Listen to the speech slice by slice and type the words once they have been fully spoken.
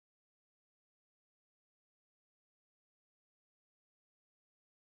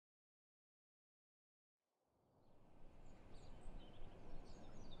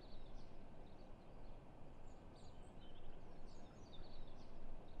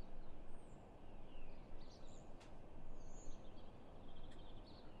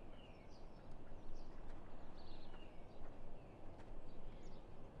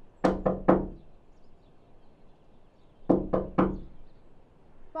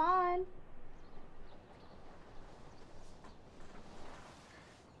fun.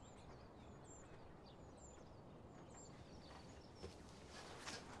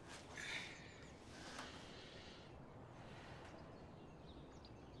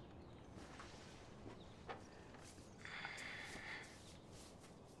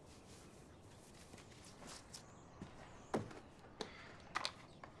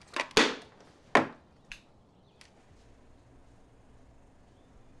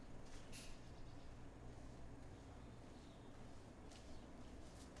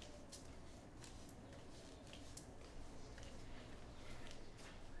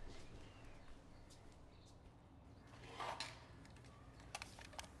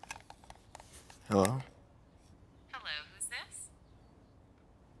 Hello? Hello, who's this?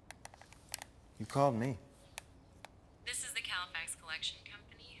 You called me. This is the Califax Collection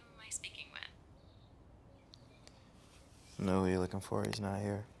Company. Who am I speaking with? Know who you're looking for. He's not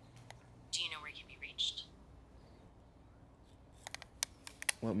here. Do you know where he can be reached?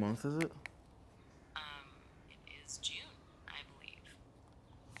 What month is it? It is June, I believe.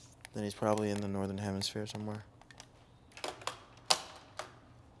 Then he's probably in the Northern Hemisphere somewhere.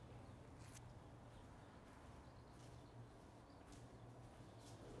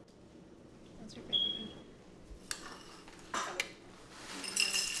 What's your favorite meat?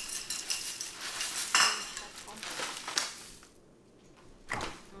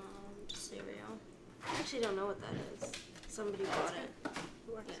 Cereal. I actually don't know what that is. Somebody bought it.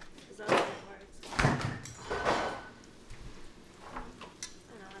 Yeah. Is that how it works? I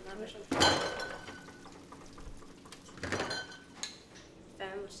know, I love it.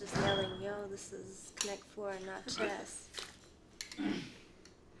 Fam was just yelling, yo, this is Connect 4 and not chess.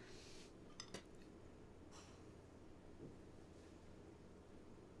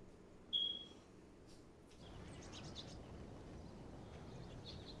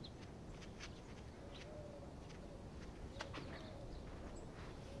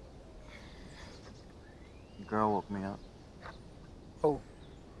 Girl woke me up. Oh,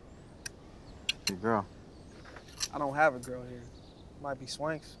 Your girl. I don't have a girl here. Might be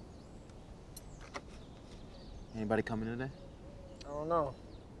Swanks. Anybody coming today? I don't know.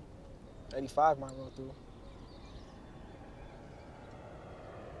 85 might roll through.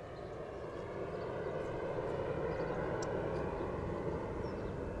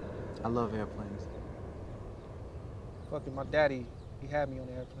 I love airplanes. Fucking my daddy, he had me on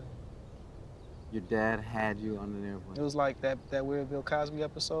the airplane. Your dad had you on an airplane. It was like that weird Bill Cosby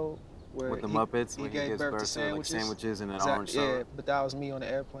episode where With the Muppets, he when he gave gives birth to birth to like sandwiches. sandwiches and an Exact- orange Yeah, salad. but that was me on the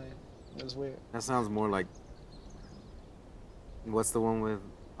airplane. It was weird. That sounds more like. What's the one with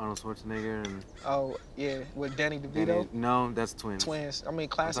Arnold Schwarzenegger and Oh, yeah, with Danny DeVito. Danny? No, that's twins. Twins. I mean,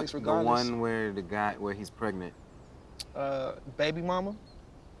 classics The regardless. one where where he's pregnant. Baby Mama.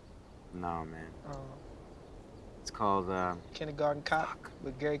 No, man. Uh, It's called Kindergarten Cop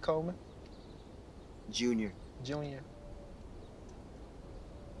with Gary Coleman Junior. Jr.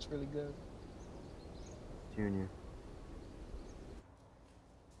 It's really good. Junior.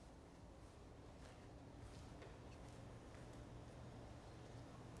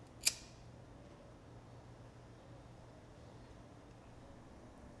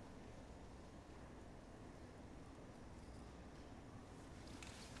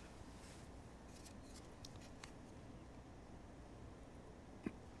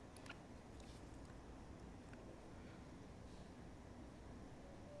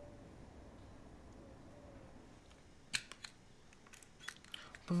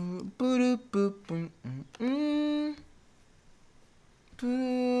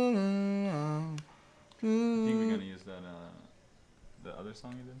 You think we're gonna use that the other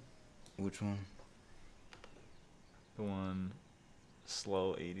song you did? Which one? The one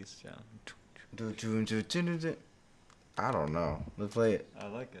slow 80s jam. I don't know. Let's play it. I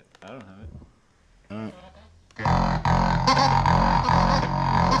like it. I don't have it.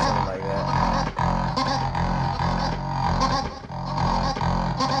 Something like that.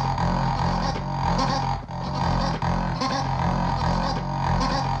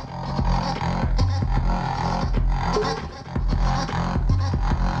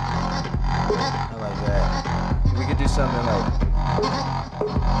 I like that. We could do something like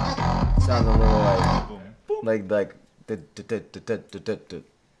sounds a little like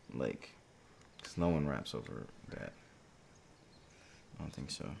like because no one raps over that. I don't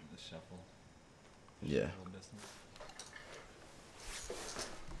think so. The shuffle. Yeah. Shuffle business.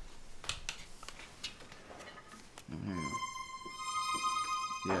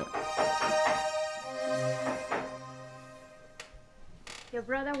 Yeah. Your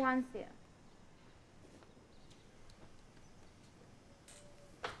brother wants you.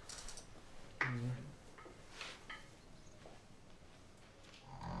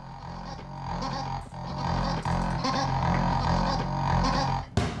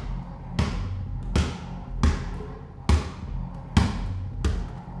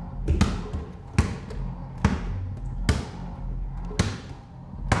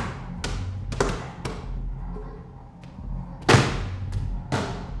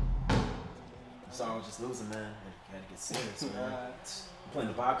 Song was just losing, man. You gotta get serious, man. You playing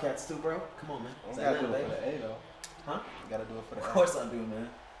the Bobcats too, bro? Come on, man. You gotta do it for the A, though. Huh? You gotta do it for the A. Of course I do, man.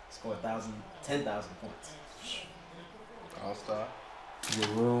 Score 10,000 points. All-star. Your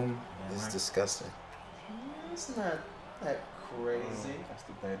room Yeah, is right. disgusting. It's not that crazy. That's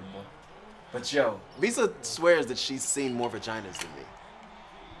debatable. But yo, Lisa swears that she's seen more vaginas than me.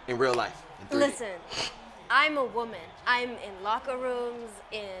 In real life. In 3D. Listen, I'm a woman. I'm in locker rooms,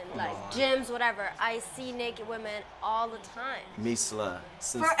 in like gyms, whatever. I see naked women all the time. Misla.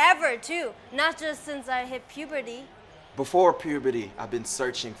 Since Forever too. Not just since I hit puberty. before puberty, I've been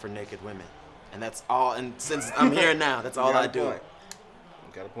searching for naked women. And that's all, and since I'm here now, that's all I do. You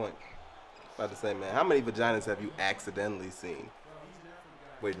got a point. About to say, man, how many vaginas have you accidentally seen?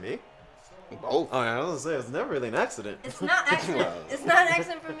 Wait, me? Both. Oh, yeah, I was gonna say, it's never really an accident. It's not accident. It's not an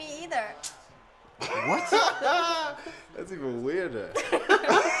accident for me either. What? That's even weirder. You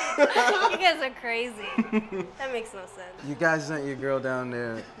guys are crazy. That makes no sense. You guys sent your girl down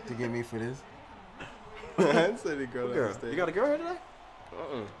there to get me for this? I didn't say the girl. Girl, you got a girl here today?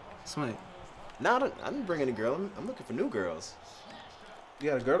 Smite. No, I didn't bring any girl. I'm looking for new girls.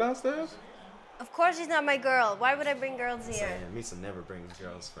 You got a girl downstairs? Of course she's not my girl. Why would I bring girls here? Saying, Misa never brings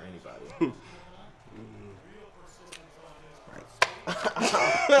girls for anybody.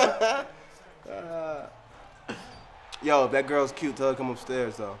 Yo, if that girl's cute, tell her to come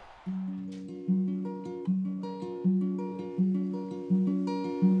upstairs, though.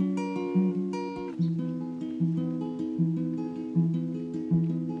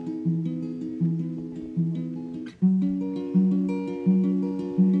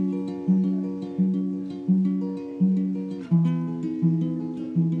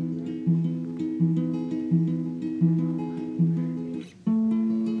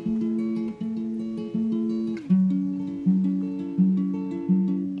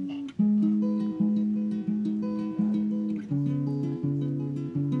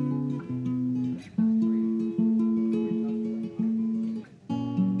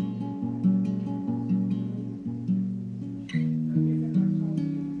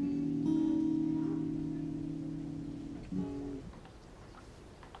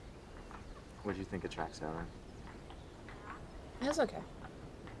 What'd you think of track 7? It was okay.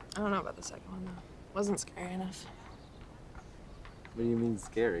 I don't know about the second one, though. Wasn't scary enough. What do you mean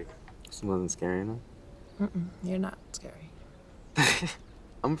scary? This wasn't scary enough? You're not scary.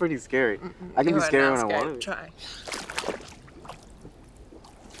 I'm pretty scary. I can be scary when I want to be. Try.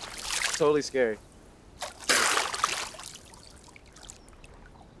 Totally scary.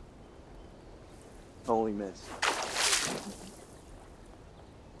 Totally missed.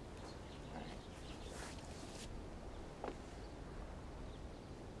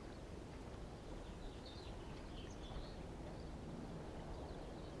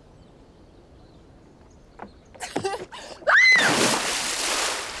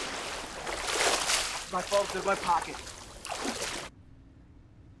 My phone's in my pocket.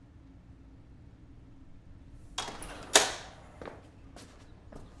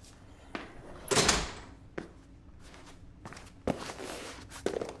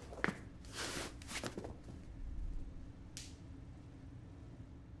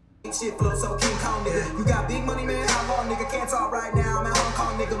 Shit flow so King Kong, nigga. You got big money, man. How long, nigga? Can't talk right now. I'm at Hong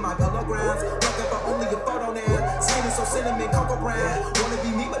Kong, nigga. My holograms. Looking for only a photo now. Skin is so cinnamon, cocoa brown. Wanna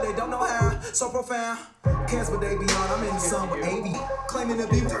be me, but they don't know how. So profound. Cares what they be on. I'm in the sun with AV. Claiming the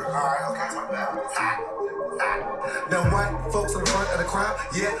beauty. Alright, okay, my bad. Them white folks in front of the crowd.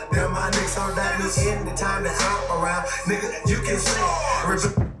 Yeah, they're my niggas on that news in the time that I'm around. Nigga, you can say. That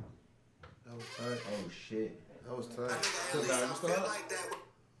was tight. Oh shit. That was tight.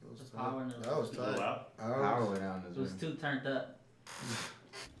 Power in the That was tight. Power went down It this was room. too turned up.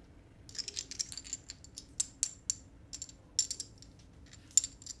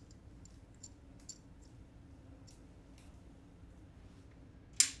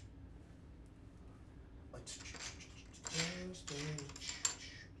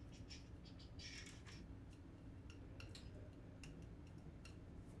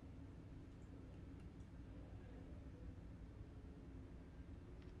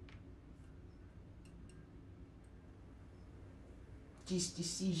 This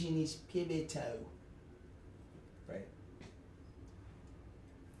decision is pivotal. Right?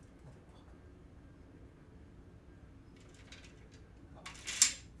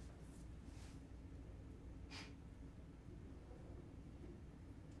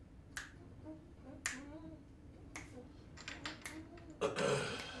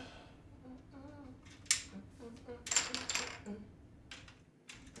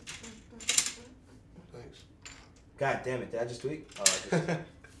 God damn it, did I just tweak? Oh, I just...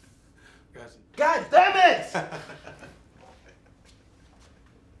 Gotcha. God damn it!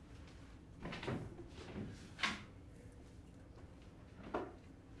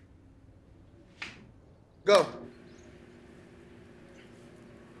 Go.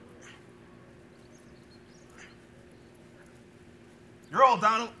 You're all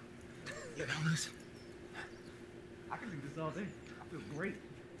Donald. Yeah, listen. I can do this all day. I feel great.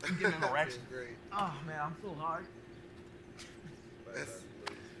 I'm getting an erection. Great. Oh man, I'm so hard. That's,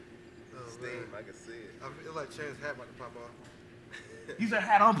 Steam, I can see it. I feel like Chance hat about to pop off. Use that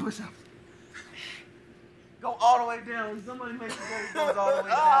hat on push-ups. Go all the way down. Somebody make sure it goes all the way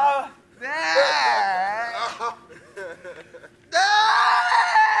down.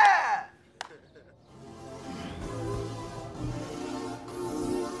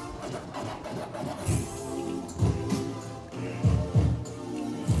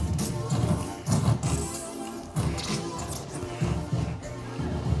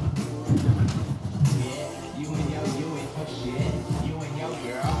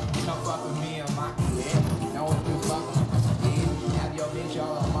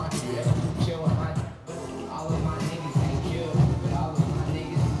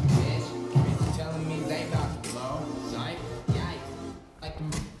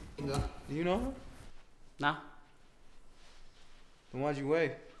 Do you know her? Nah, Then why'd you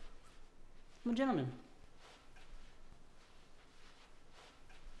wait? I'm a gentleman.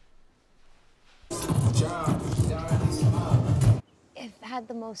 I've had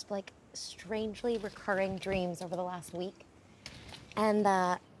the most like strangely recurring dreams over the last week. And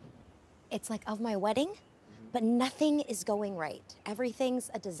it's like of my wedding, but nothing is going right. Everything's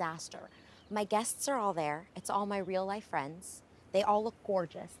a disaster. My guests are all there. It's all my real life friends. They all look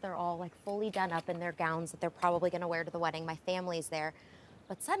gorgeous. They're all like fully done up in their gowns that they're probably gonna wear to the wedding. My family's there.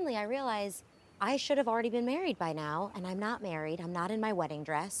 But suddenly I realize I should have already been married by now, and I'm not married. I'm not in my wedding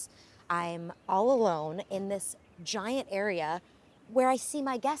dress. I'm all alone in this giant area where I see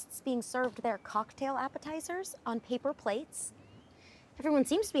my guests being served their cocktail appetizers on paper plates. Everyone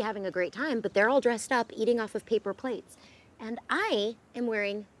seems to be having a great time, but they're all dressed up, eating off of paper plates. And I am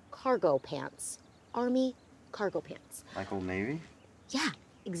wearing cargo pants, Army cargo pants. Like Old Navy? Yeah,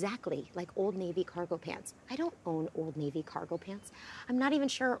 exactly, like Old Navy cargo pants. I don't own Old Navy cargo pants. I'm not even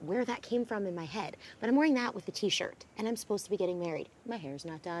sure where that came from in my head, but I'm wearing that with a t-shirt, and I'm supposed to be getting married. My hair's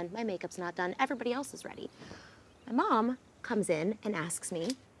not done, my makeup's not done, everybody else is ready. My mom comes in and asks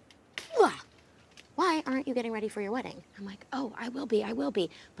me, why aren't you getting ready for your wedding? I'm like, oh, I will be.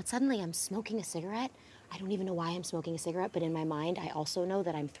 But suddenly I'm smoking a cigarette. I don't even know why I'm smoking a cigarette, but in my mind, I also know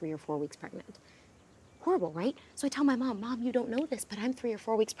that I'm 3 or 4 weeks pregnant. Horrible, right? So I tell my mom, Mom, you don't know this, but I'm 3 or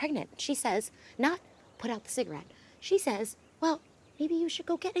 4 weeks pregnant. She says, not put out the cigarette. She says, well, maybe you should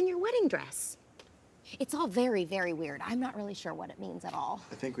go get in your wedding dress. It's all very, very weird. I'm not really sure what it means at all.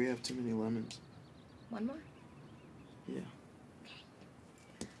 I think we have too many lemons. One more? Yeah.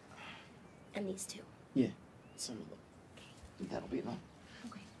 And these 2. Yeah. Some of them. That'll be enough.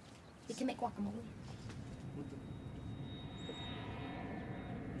 Okay. We can make guacamole.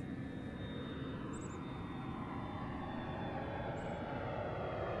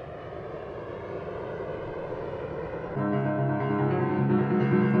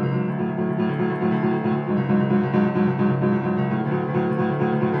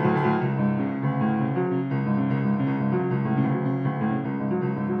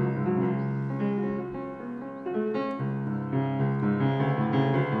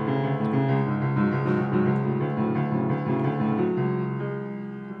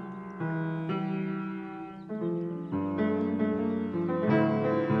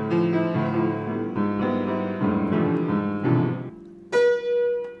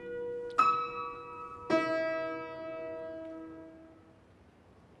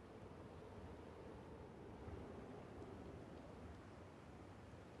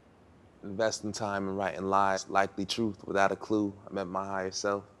 Investing time in writing lies, likely truth without a clue. I met my higher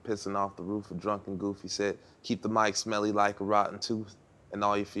self, pissing off the roof, a drunken goofy said, keep the mic smelly like a rotten tooth, and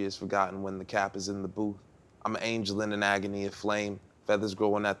all your fears forgotten when the cap is in the booth. I'm an angel in an agony of flame, feathers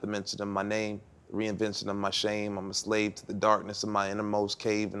growing at the mention of my name, the reinvention of my shame. I'm a slave to the darkness of my innermost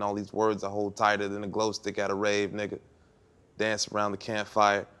cave, and all these words I hold tighter than a glow stick at a rave, nigga. Dance around the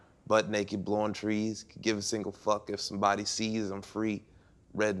campfire, butt naked, blowing trees, could give a single fuck if somebody sees I'm free.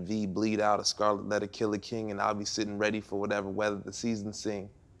 Red V, bleed out, a scarlet letter, kill a king, and I'll be sitting ready for whatever weather the seasons sing.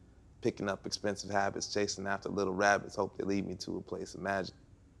 Picking up expensive habits, chasing after little rabbits, hope they lead me to a place of magic.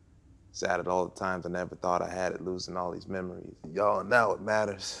 Sad at all the times I never thought I had it, losing all these memories. Y'all, now it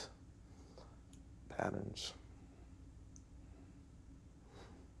matters. Patterns.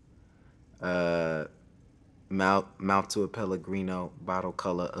 Mouth to a Pellegrino, bottle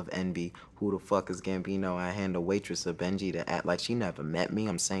color of envy. Who the fuck is Gambino? I hand a waitress a Benji to act like she never met me.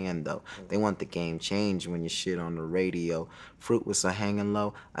 I'm saying though, they want the game changed when you shit on the radio. Fruit was so hanging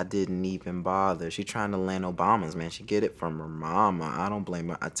low, I didn't even bother. She trying to land Obamas, man. She get it from her mama. I don't blame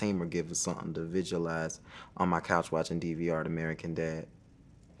her. I tame her, give her something to visualize. On my couch watching DVR, American Dad.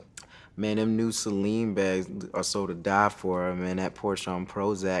 Man, them new Celine bags are so to die for, man. That Porsche on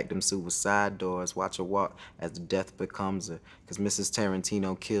Prozac, them suicide doors. Watch her walk as the death becomes her. Cause Mrs.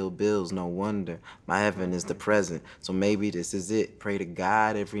 Tarantino killed Bills, no wonder. My heaven is the present, so maybe this is it. Pray to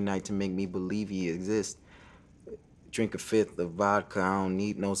God every night to make me believe he exists. Drink a fifth of vodka, I don't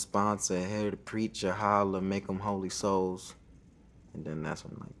need no sponsor. Here to preach or holler, make them holy souls. And then that's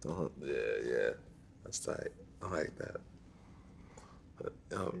when like the hook. Yeah, that's tight. I like that.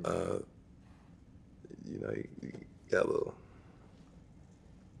 You know, you got a little.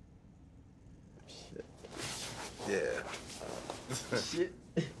 Shit. Yeah. Shit.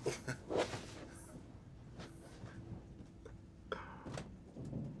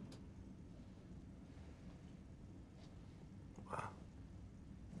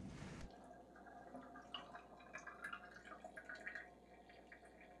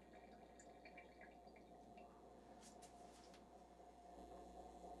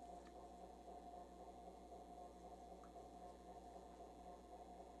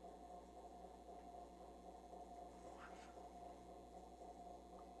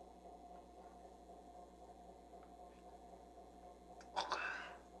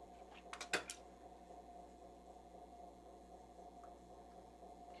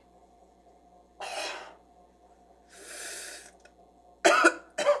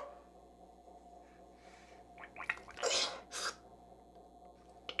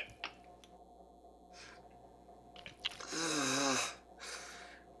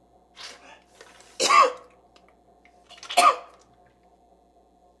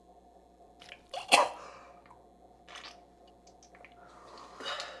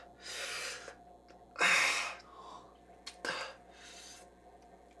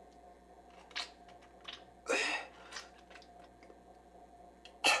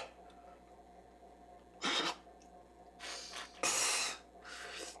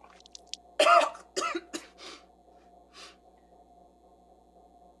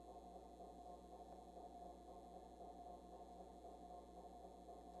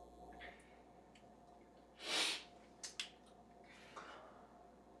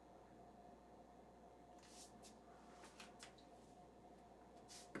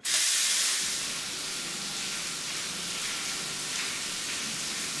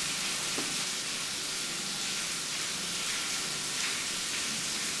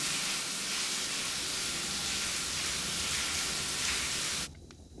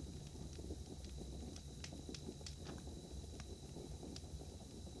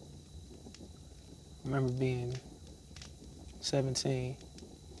 I remember being 17,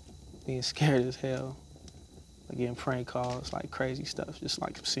 being scared as hell, like getting prank calls, like crazy stuff, just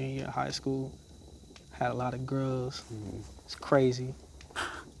like senior year in high school. Had a lot of girls. It's crazy.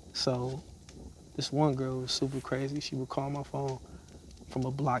 So this one girl was super crazy. She would call my phone from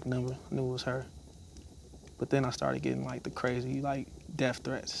a blocked number. I knew it was her. But then I started getting like the crazy, like death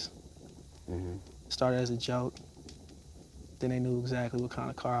threats. Started as a joke. Then they knew exactly what kind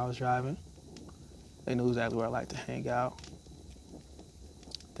of car I was driving. They knew exactly where I liked to hang out.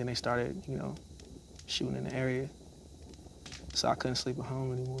 Then they started, you know, shooting in the area. So I couldn't sleep at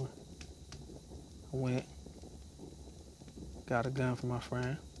home anymore. I went, got a gun from my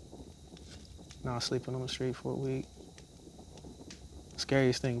friend. Now I'm sleeping on the street for a week. The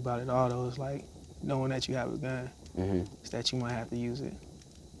scariest thing about it all, though, is like knowing that you have a gun, is that you might have to use it.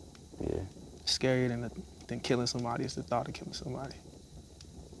 Yeah. Scarier than killing somebody is the thought of killing somebody.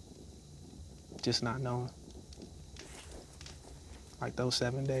 Just not knowing. Like those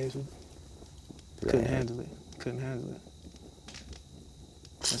 7 days, couldn't handle it. Couldn't handle it.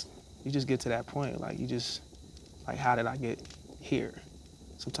 You just get to that point, like you just, like how did I get here?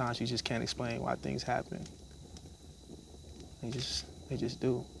 Sometimes you just can't explain why things happen. They just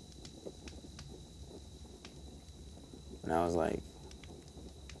do. When I was like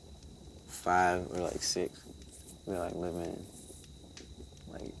 5 or like 6, we were like living,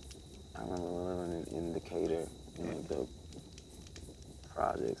 like, I remember living in Decatur, in like the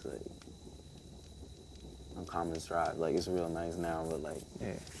projects, like, on Commons Drive. Like, it's real nice now, but like,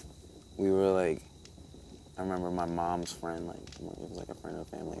 we were like, I remember my mom's friend, like, it was like a friend of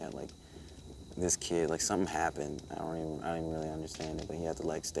the family, had like this kid, like something happened. I didn't really understand it, but he had to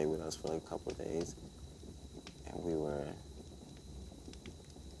like stay with us for like a couple of days. And we were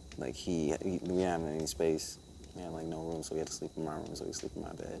like we didn't have any space. We had like no room, so we had to sleep in my room, so we sleep in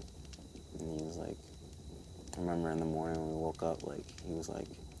my bed. And he was like, I remember in the morning when we woke up, like he was like,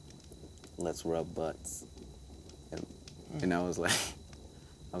 let's rub butts. And I was like,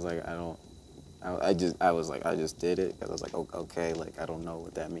 I just did it because I was like, okay, like I don't know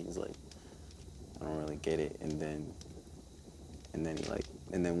what that means, like I don't really get it. And then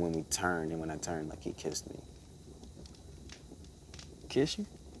when we turned, and when I turned, like he kissed me. Kiss you?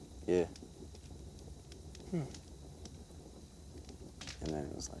 Yeah. Hmm. And then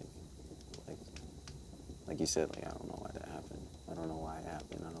it was like you said, like I don't know why that happened. I don't know why it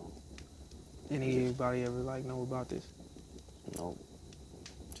happened. I don't. Anybody ever like know about this? Nope.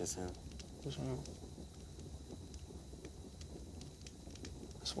 Just him. Just him.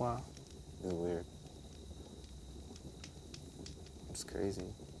 That's wild. It's weird. It's crazy.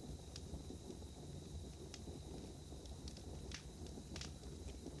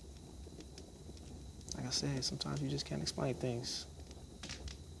 Like I said, sometimes you just can't explain things.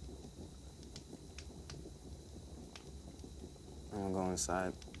 I'm gonna go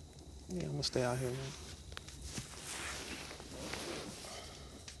inside. Yeah, I'm gonna stay out here, man.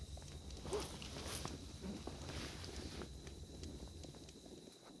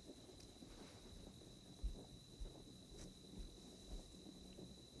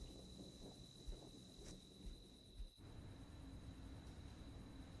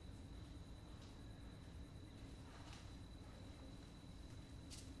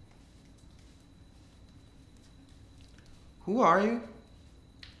 Who are you?